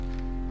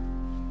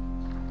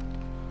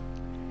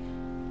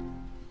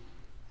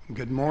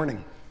Good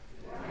morning.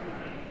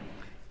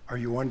 Are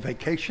you on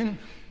vacation?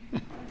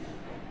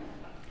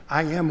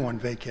 I am on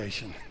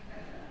vacation.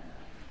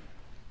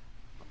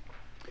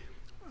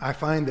 I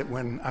find that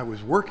when I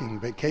was working,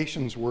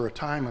 vacations were a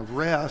time of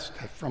rest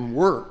from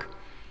work,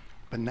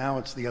 but now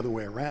it's the other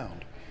way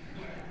around.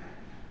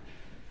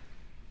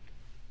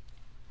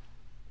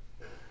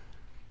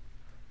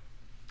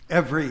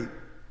 Every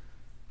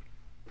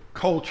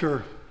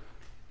culture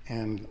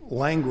and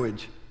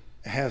language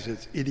has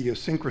its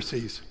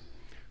idiosyncrasies.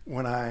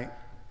 When I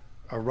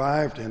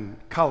arrived in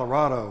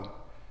Colorado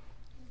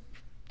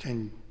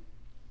 10,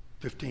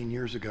 15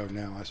 years ago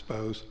now, I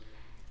suppose,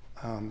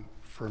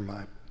 for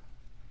my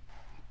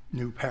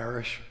new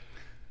parish,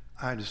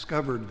 I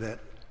discovered that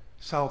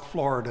South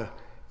Florida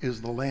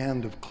is the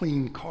land of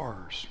clean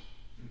cars.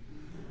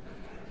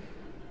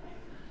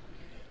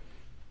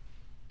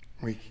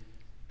 We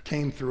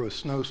came through a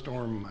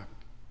snowstorm. My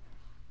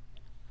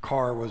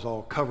car was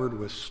all covered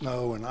with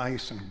snow and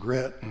ice and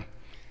grit, and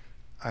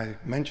I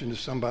mentioned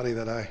to somebody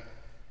that I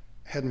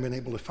hadn't been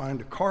able to find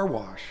a car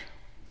wash.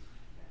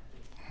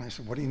 And I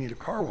said, "What do you need a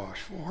car wash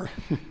for?"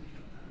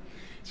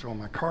 So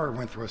my car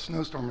went through a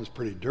snowstorm. It was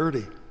pretty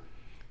dirty.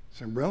 I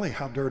said, "Really?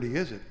 How dirty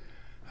is it?"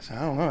 I said,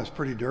 "I don't know. It's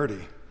pretty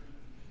dirty."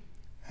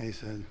 And he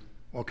said,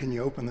 "Well, can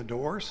you open the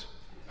doors?"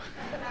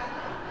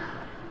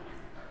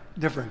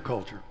 Different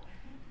culture.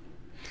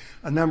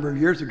 A number of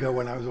years ago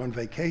when I was on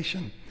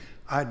vacation,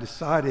 I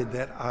decided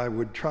that I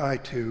would try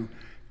to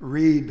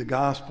read the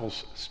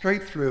Gospels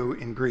straight through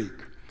in Greek.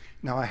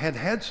 Now, I had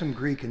had some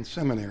Greek in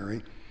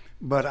seminary,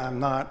 but I'm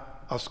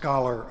not a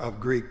scholar of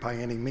Greek by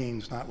any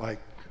means, not like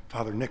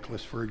Father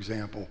Nicholas, for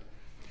example.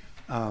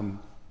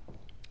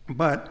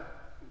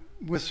 But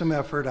with some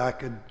effort, I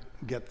could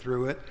get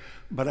through it,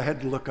 but I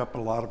had to look up a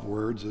lot of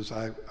words as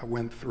I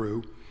went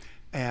through,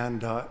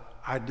 and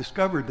I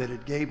discovered that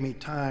it gave me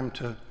time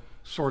to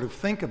sort of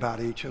think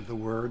about each of the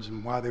words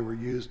and why they were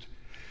used.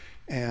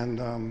 And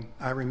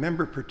I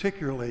remember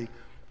particularly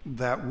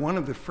that one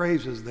of the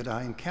phrases that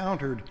I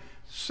encountered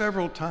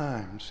several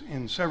times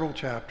in several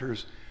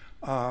chapters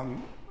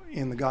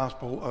in the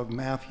Gospel of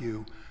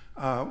Matthew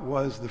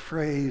was the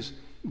phrase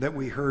that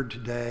we heard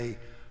today,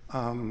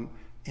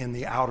 in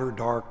the outer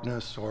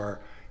darkness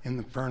or in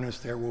the furnace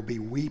there will be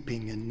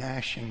weeping and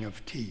gnashing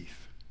of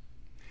teeth.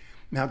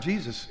 Now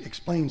Jesus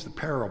explains the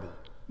parable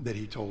that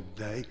he told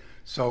today,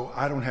 so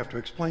I don't have to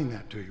explain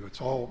that to you.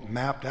 It's all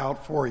mapped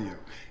out for you.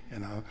 You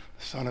know,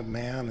 the Son of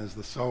Man is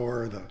the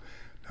sower, the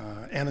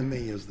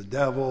enemy is the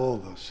devil,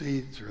 the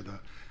seeds are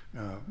the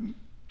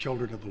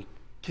children of the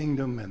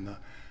kingdom, and the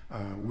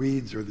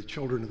weeds are the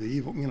children of the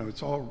evil. You know,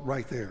 it's all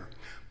right there.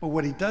 But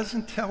what he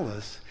doesn't tell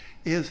us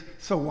is,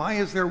 so why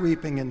is there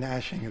weeping and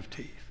gnashing of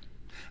teeth?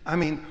 I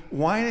mean,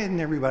 why isn't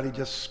everybody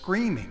just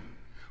screaming?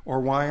 Or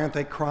why aren't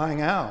they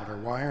crying out? Or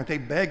why aren't they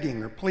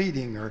begging or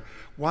pleading? Or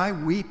why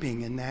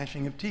weeping and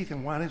gnashing of teeth?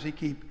 And why does he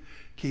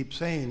keep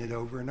saying it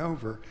over and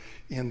over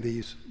in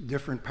these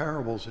different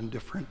parables in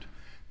different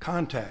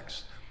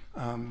contexts?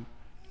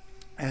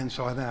 And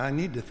so I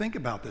need to think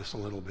about this a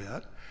little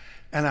bit.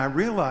 And I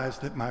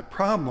realized that my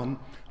problem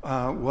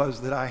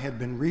was that I had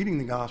been reading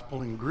the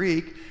gospel in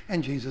Greek,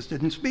 and Jesus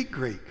didn't speak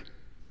Greek,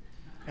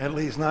 at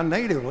least not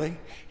natively.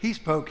 He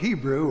spoke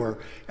Hebrew or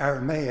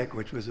Aramaic,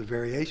 which was a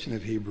variation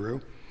of Hebrew.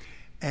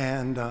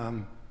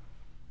 And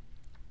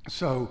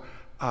so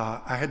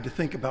I had to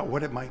think about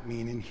what it might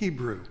mean in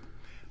Hebrew.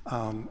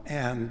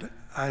 And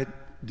I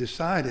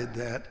decided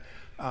that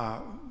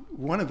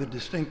one of the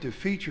distinctive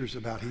features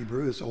about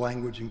Hebrew, is a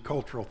language and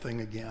cultural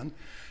thing again,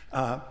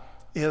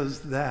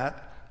 is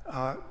that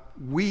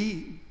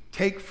we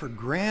take for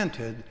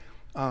granted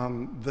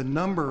the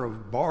number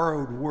of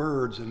borrowed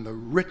words and the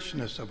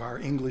richness of our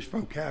English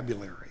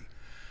vocabulary.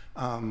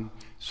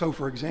 So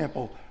for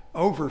example,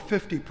 over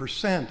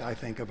 50%, I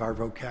think, of our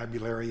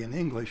vocabulary in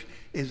English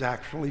is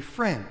actually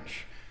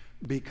French,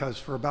 because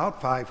for about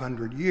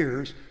 500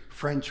 years,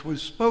 French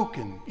was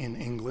spoken in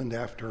England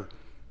after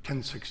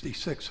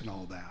 1066 and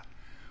all that.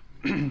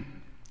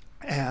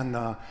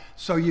 And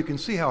so you can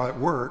see how it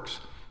works.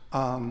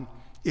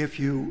 If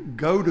you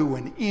go to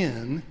an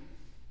inn,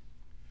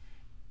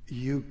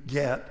 you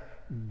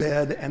get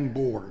bed and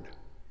board.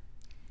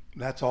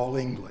 That's all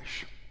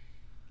English.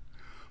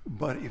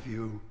 But if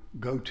you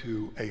go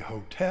to a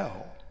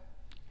hotel,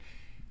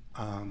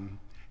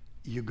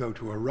 you go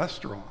to a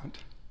restaurant,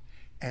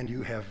 and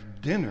you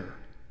have dinner,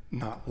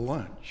 not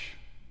lunch.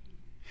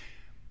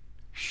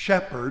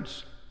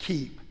 Shepherds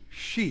keep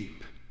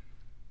sheep.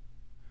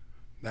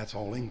 That's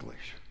all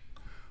English.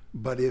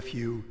 But if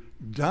you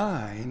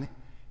dine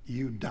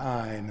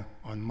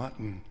on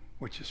mutton,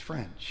 which is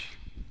French.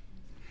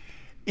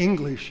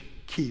 English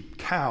keep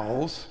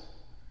cows.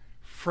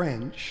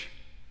 French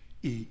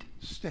eat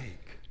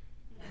steak.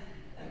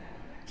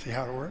 See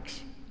how it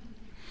works?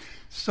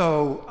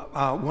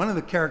 So one of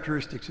the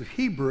characteristics of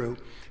Hebrew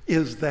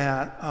is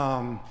that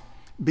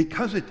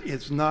because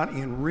it's not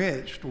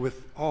enriched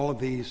with all of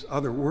these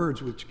other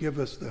words which give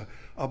us the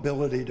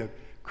ability to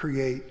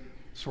create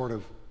sort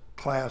of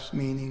class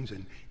meanings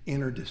and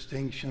inner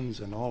distinctions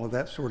and all of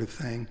that sort of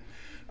thing,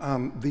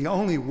 The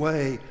only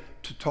way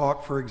to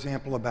talk, for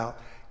example,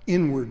 about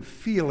inward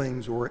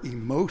feelings or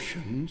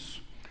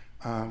emotions,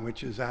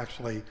 which is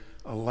actually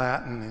a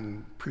Latin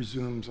and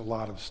presumes a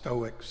lot of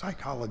Stoic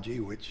psychology,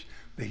 which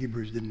the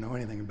Hebrews didn't know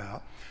anything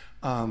about.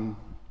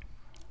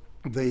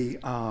 The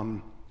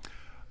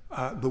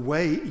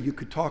way you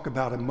could talk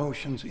about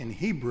emotions in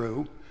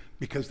Hebrew,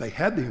 because they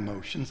had the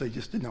emotions, they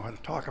just didn't know how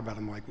to talk about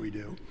them like we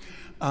do,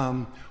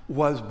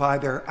 was by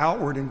their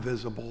outward and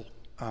visible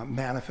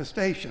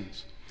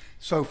manifestations.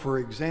 So, for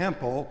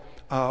example,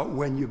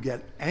 when you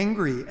get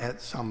angry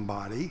at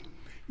somebody,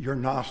 your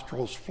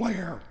nostrils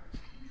flare.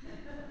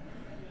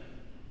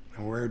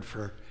 The word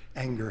for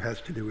anger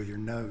has to do with your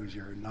nose,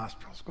 your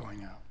nostrils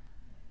going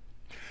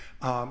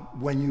out.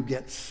 When you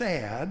get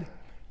sad,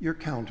 your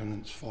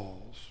countenance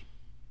falls.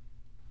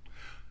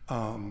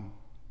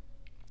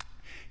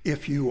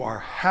 If you are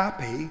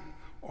happy,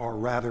 or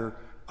rather,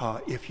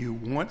 if you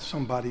want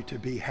somebody to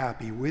be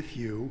happy with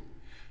you,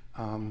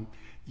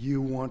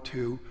 you want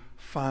to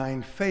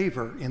find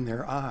favor in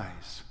their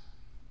eyes.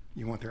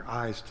 You want their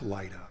eyes to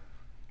light up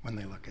when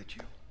they look at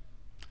you.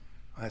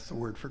 That's the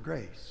word for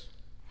grace.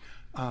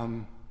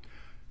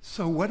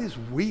 So what is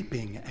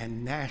weeping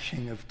and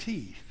gnashing of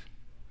teeth?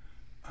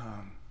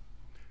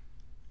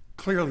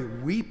 Clearly,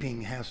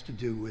 weeping has to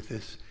do with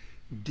this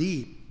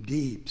deep,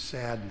 deep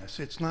sadness.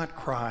 It's not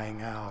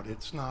crying out.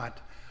 It's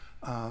not.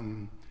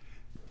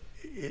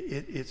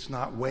 It's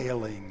not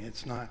wailing.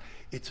 It's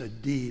a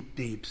deep,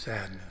 deep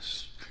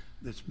sadness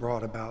that's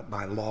brought about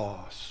by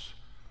loss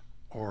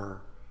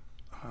or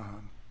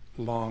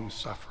long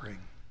suffering,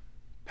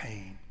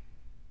 pain,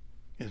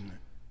 isn't it?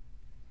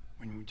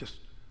 When we just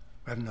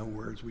have no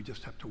words, we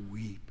just have to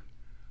weep.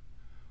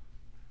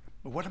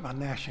 But what about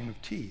gnashing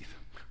of teeth?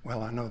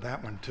 Well, I know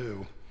that one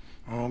too.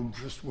 Oh,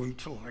 just wait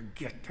till I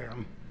get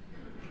them.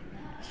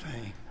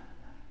 See,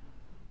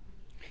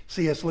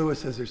 C.S. Lewis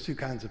says there's two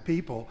kinds of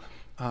people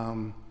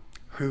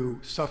who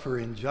suffer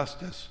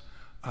injustice.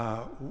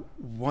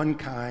 One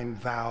kind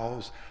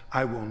vows,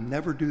 I will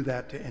never do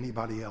that to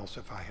anybody else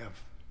if I have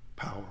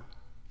power.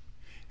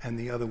 And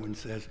the other one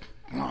says,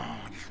 oh,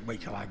 just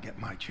wait till I get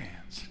my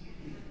chance.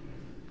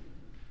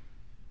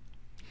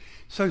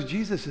 So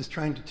Jesus is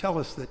trying to tell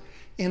us that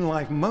in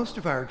life, most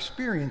of our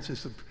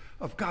experiences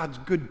of God's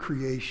good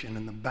creation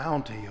and the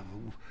bounty of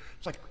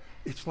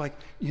it's like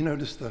you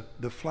notice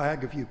the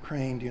flag of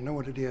Ukraine. Do you know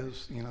what it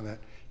is? You know, that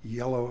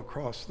yellow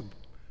across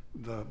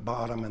the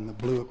bottom and the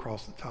blue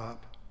across the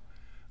top.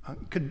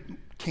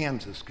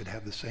 Kansas could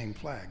have the same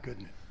flag,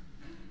 couldn't it?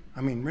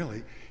 I mean,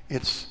 really,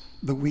 it's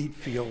the wheat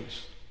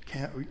fields.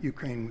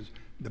 Ukraine was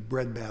the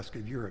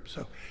breadbasket of Europe,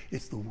 so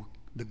it's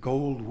the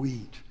gold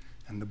wheat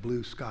and the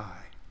blue sky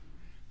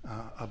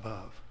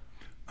above.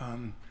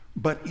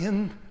 But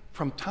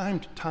from time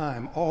to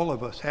time, all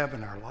of us have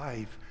in our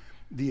life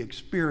the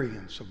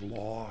experience of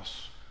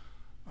loss,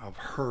 of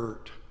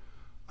hurt,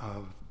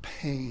 of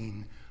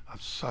pain,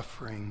 of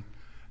suffering,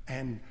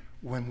 and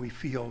when we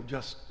feel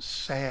just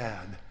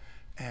sad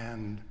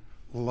and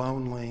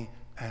lonely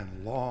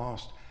and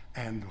lost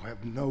and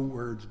have no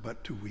words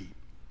but to weep.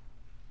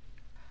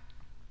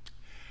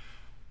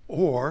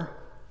 Or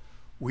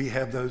we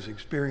have those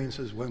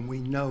experiences when we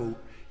know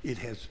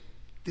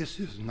this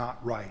is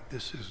not right,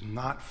 this is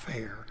not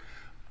fair,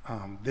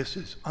 this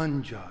is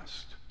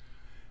unjust.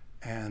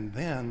 And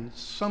then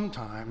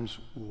sometimes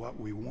what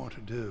we want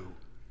to do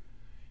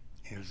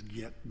is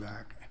get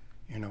back,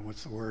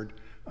 what's the word?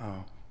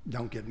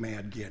 Don't get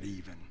mad, get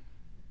even.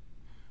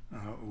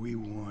 We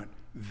want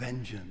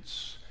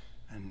vengeance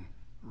and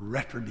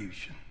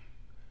retribution.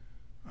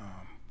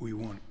 We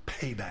want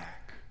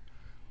payback.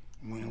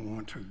 We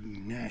want to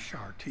gnash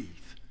our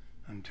teeth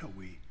until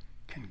we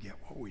can get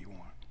what we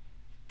want.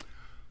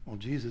 Well,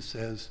 Jesus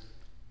says,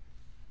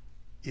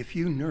 if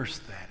you nurse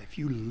that, if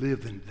you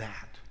live in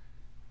that,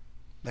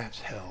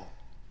 that's hell.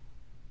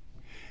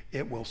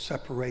 It will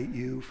separate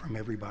you from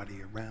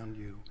everybody around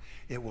you.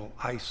 It will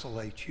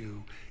isolate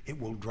you. It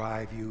will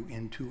drive you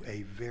into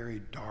a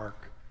very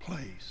dark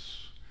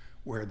place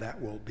where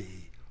that will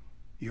be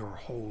your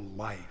whole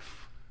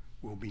life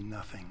will be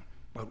nothing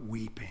but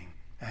weeping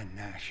and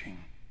gnashing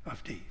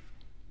of teeth.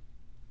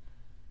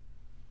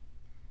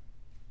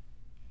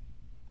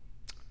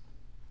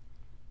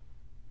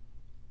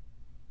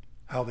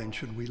 How then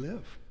should we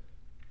live?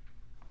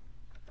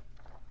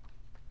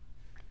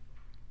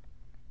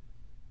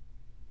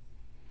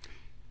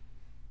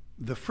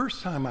 The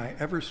first time I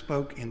ever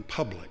spoke in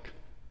public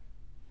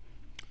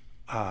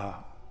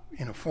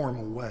in a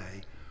formal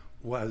way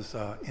was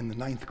in the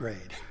 9th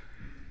grade.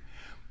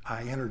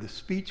 I entered a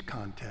speech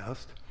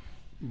contest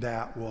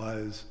that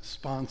was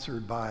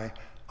sponsored by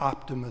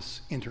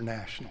Optimus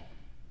International.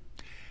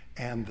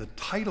 And the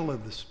title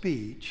of the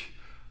speech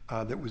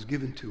that was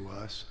given to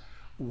us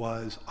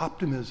was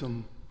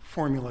Optimism,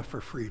 Formula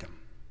for Freedom.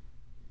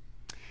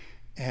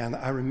 And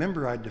I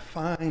remember I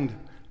defined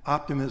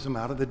optimism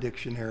out of the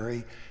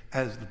dictionary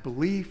as the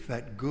belief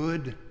that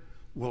good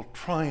will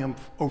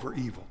triumph over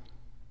evil.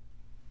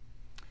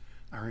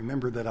 I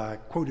remember that I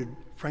quoted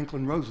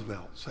Franklin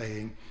Roosevelt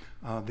saying,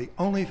 the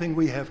only thing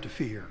we have to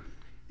fear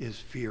is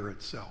fear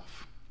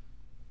itself.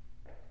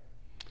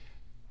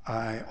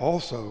 I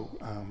also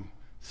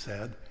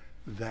said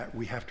that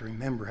we have to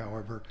remember,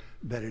 however,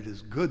 that it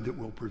is good that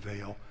will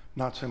prevail,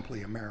 not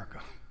simply America.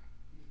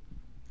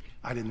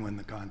 I didn't win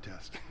the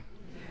contest.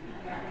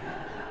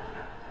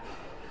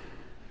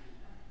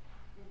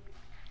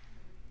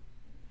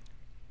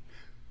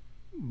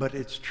 But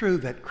it's true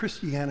that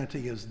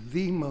Christianity is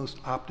the most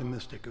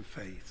optimistic of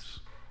faiths.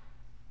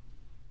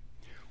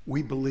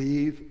 We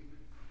believe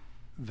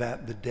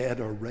that the dead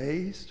are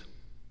raised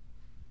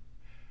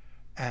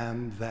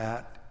and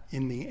that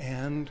in the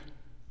end,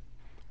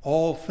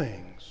 all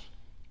things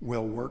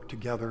will work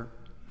together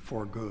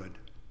for good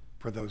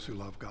for those who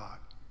love God.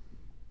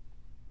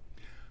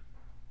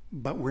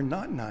 But we're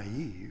not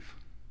naive.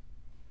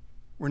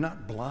 We're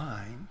not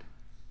blind.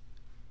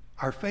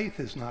 Our faith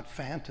is not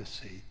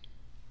fantasy.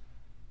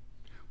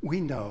 We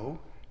know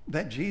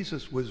that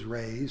Jesus was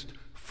raised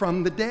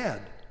from the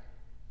dead.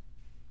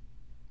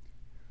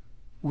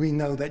 We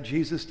know that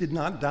Jesus did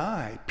not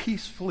die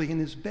peacefully in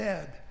his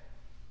bed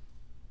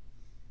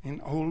in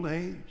old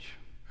age,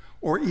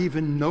 or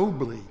even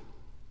nobly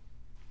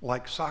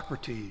like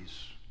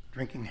Socrates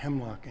drinking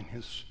hemlock in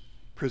his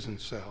prison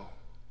cell,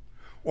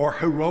 or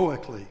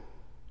heroically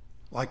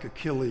like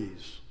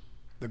Achilles,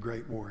 the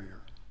great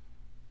warrior.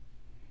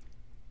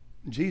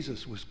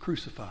 Jesus was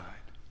crucified.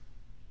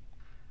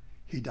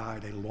 He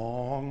died a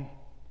long,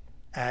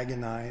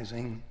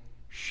 agonizing,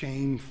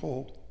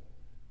 shameful,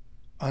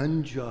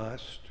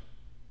 unjust,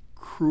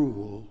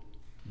 cruel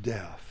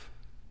death.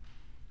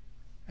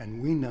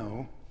 And we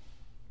know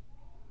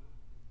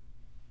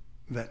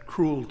that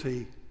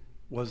cruelty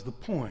was the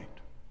point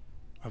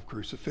of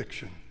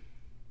crucifixion.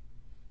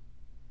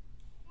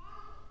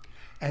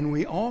 And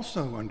we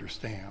also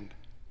understand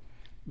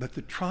that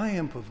the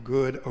triumph of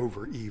good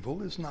over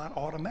evil is not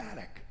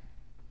automatic.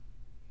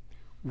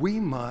 We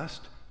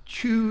must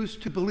choose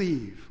to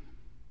believe.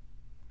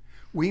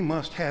 We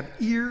must have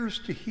ears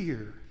to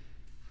hear,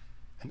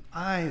 and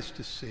eyes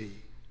to see,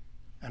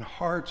 and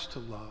hearts to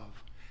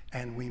love,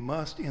 and we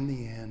must, in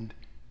the end,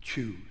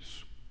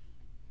 choose.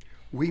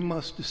 We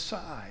must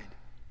decide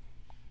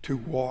to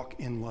walk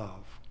in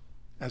love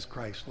as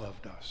Christ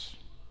loved us.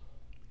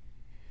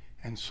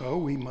 And so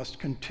we must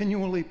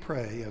continually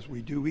pray, as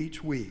we do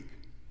each week,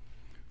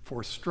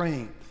 for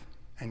strength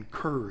and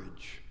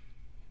courage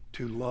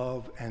to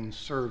love and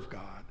serve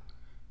God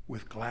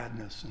with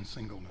gladness and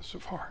singleness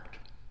of heart.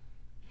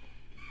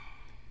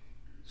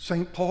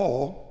 St.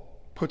 Paul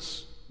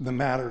puts the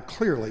matter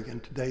clearly in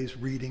today's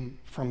reading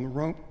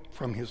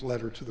from his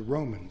letter to the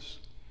Romans.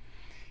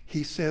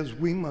 He says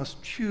we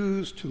must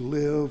choose to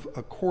live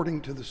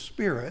according to the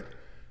Spirit,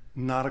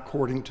 not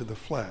according to the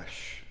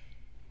flesh.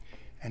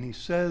 And he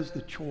says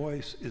the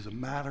choice is a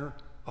matter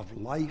of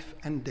life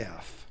and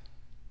death.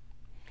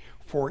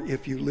 For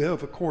if you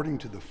live according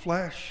to the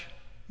flesh,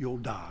 you'll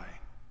die.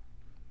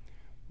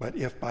 But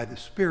if by the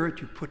Spirit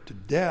you put to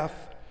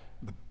death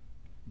the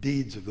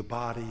deeds of the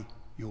body,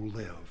 you'll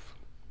live.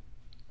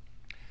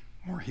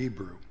 More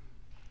Hebrew.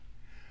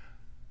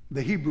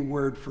 The Hebrew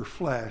word for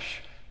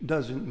flesh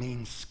doesn't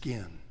mean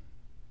skin.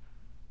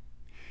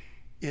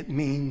 It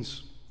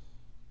means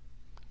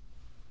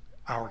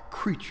our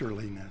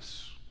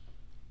creatureliness.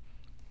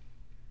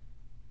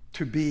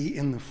 To be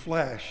in the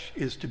flesh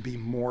is to be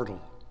mortal.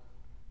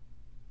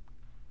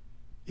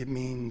 It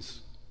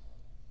means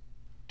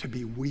to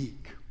be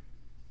weak.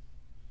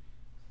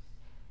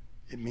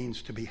 It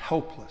means to be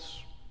helpless.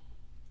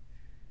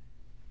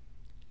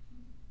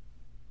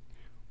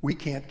 We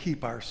can't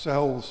keep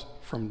ourselves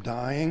from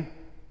dying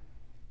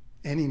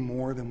any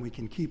more than we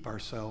can keep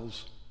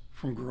ourselves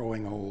from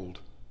growing old.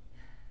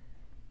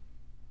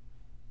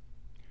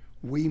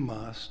 We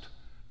must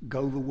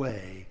go the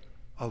way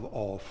of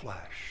all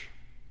flesh.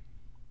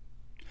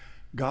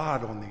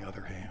 God, on the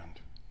other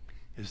hand,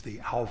 is the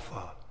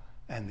Alpha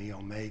and the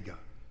Omega.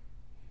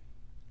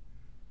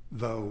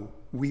 Though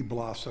we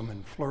blossom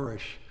and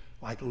flourish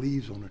like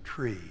leaves on a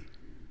tree,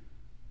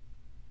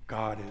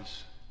 God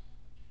is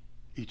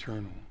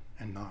eternal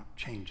and not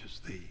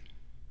changes thee.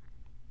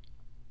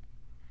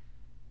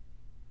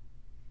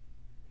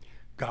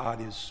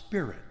 God is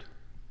Spirit,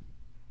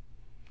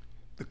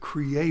 the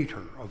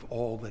creator of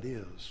all that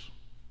is,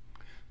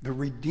 the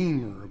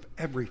redeemer of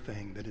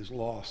everything that is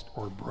lost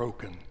or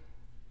broken,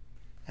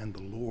 and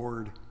the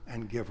Lord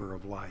and giver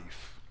of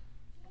life.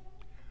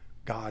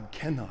 God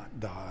cannot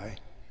die.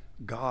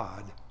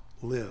 God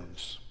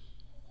lives.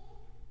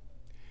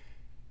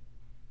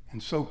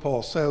 And so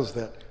Paul says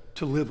that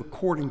to live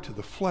according to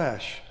the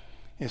flesh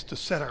is to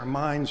set our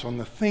minds on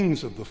the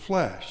things of the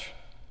flesh.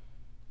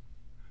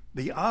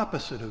 The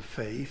opposite of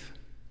faith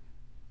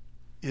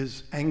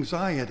is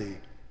anxiety.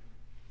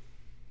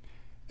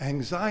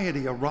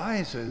 Anxiety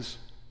arises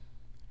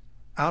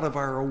out of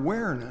our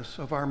awareness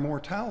of our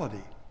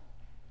mortality.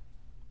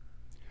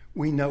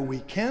 We know we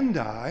can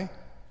die.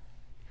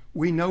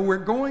 We know we're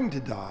going to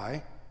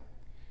die,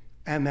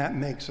 and that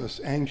makes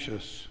us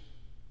anxious.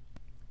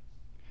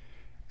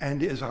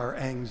 And as our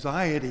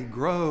anxiety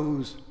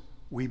grows,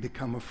 we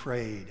become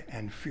afraid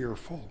and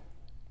fearful.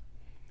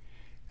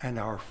 And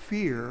our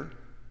fear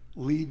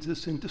leads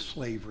us into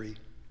slavery,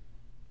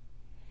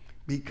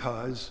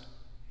 because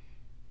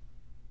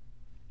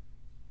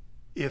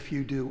if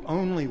you do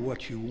only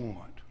what you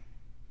want,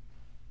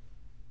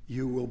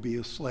 you will be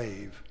a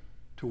slave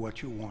to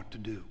what you want to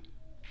do.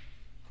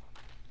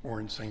 Or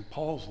in St.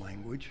 Paul's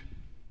language,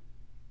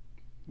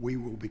 we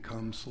will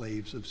become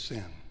slaves of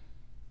sin.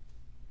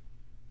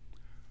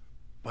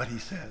 But he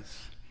says,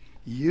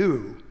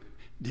 you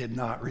did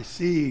not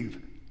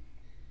receive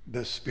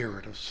the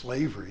spirit of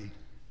slavery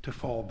to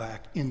fall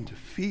back into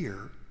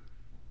fear.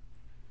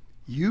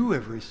 You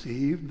have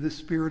received the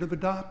spirit of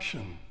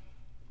adoption.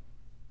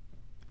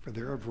 For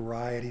there are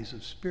varieties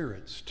of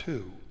spirits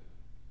too.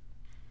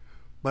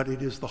 But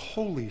it is the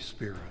Holy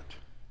Spirit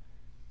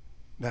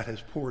that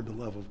has poured the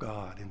love of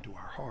God into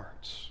our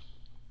hearts.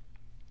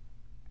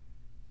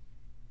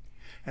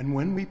 And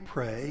when we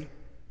pray,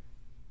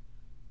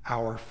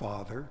 Our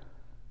Father,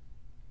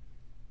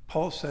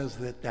 Paul says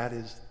that that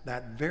is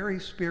that very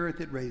Spirit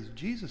that raised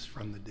Jesus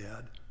from the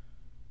dead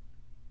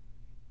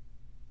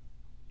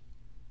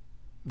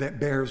that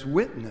bears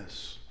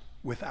witness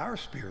with our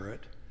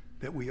spirit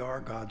that we are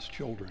God's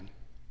children.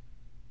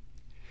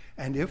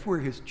 And if we're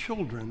his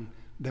children,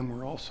 then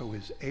we're also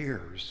his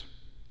heirs.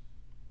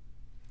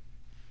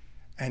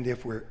 And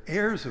if we're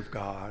heirs of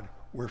God,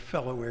 we're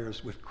fellow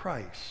heirs with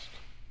Christ.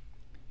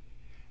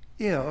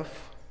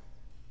 If,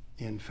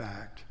 in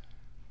fact,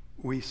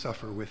 we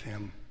suffer with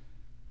him.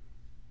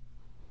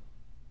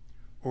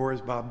 Or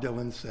as Bob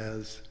Dylan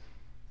says,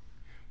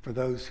 for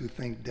those who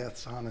think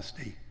death's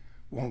honesty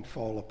won't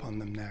fall upon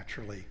them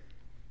naturally,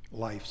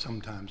 life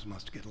sometimes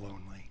must get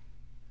lonely.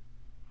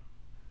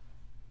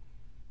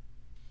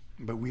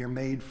 But we are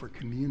made for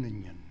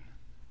communion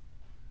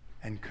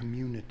and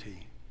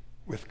community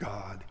with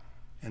God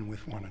and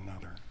with one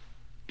another.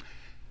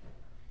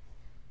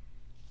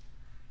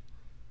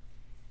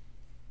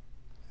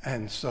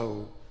 And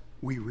so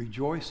we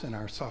rejoice in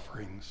our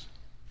sufferings,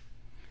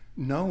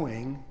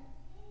 knowing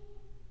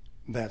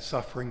that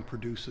suffering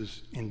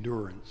produces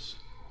endurance.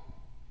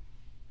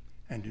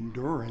 And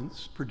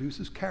endurance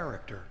produces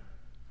character.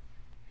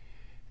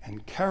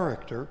 And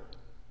character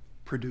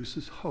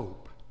produces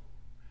hope.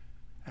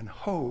 And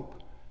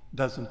hope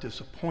doesn't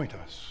disappoint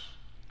us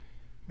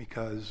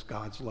because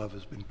God's love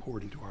has been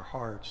poured into our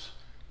hearts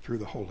through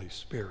the Holy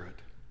Spirit.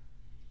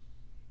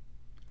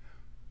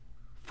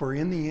 For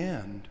in the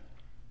end,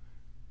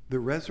 the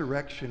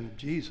resurrection of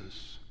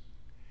Jesus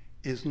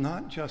is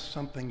not just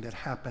something that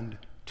happened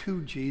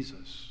to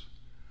Jesus,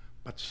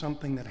 but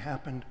something that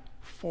happened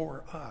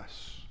for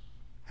us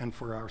and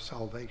for our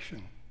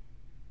salvation.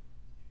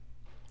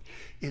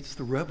 It's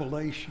the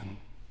revelation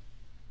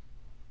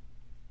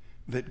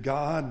that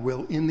God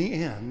will, in the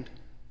end,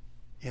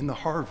 in the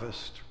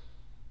harvest,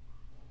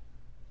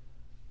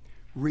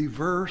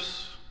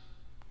 reverse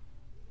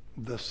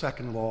the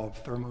second law of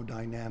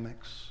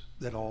thermodynamics,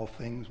 that all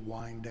things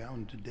wind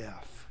down to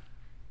death.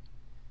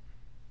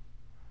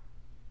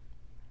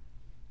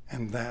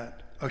 And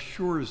that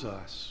assures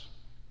us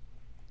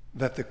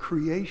that the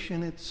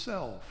creation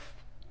itself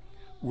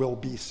will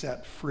be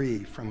set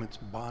free from its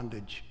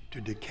bondage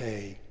to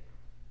decay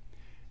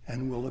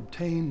and will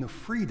obtain the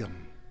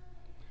freedom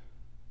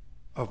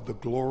of the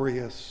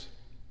glorious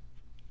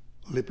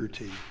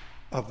liberty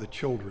of the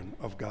children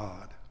of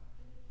God.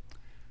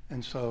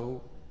 And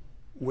so,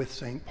 with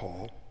St.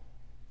 Paul,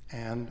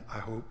 and I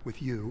hope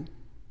with you,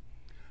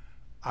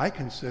 I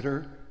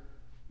consider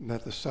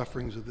that the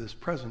sufferings of this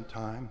present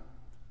time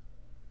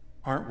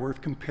aren't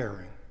worth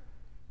comparing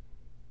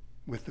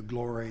with the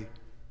glory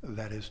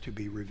that is to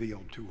be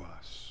revealed to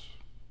us.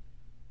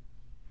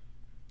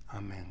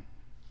 Amen.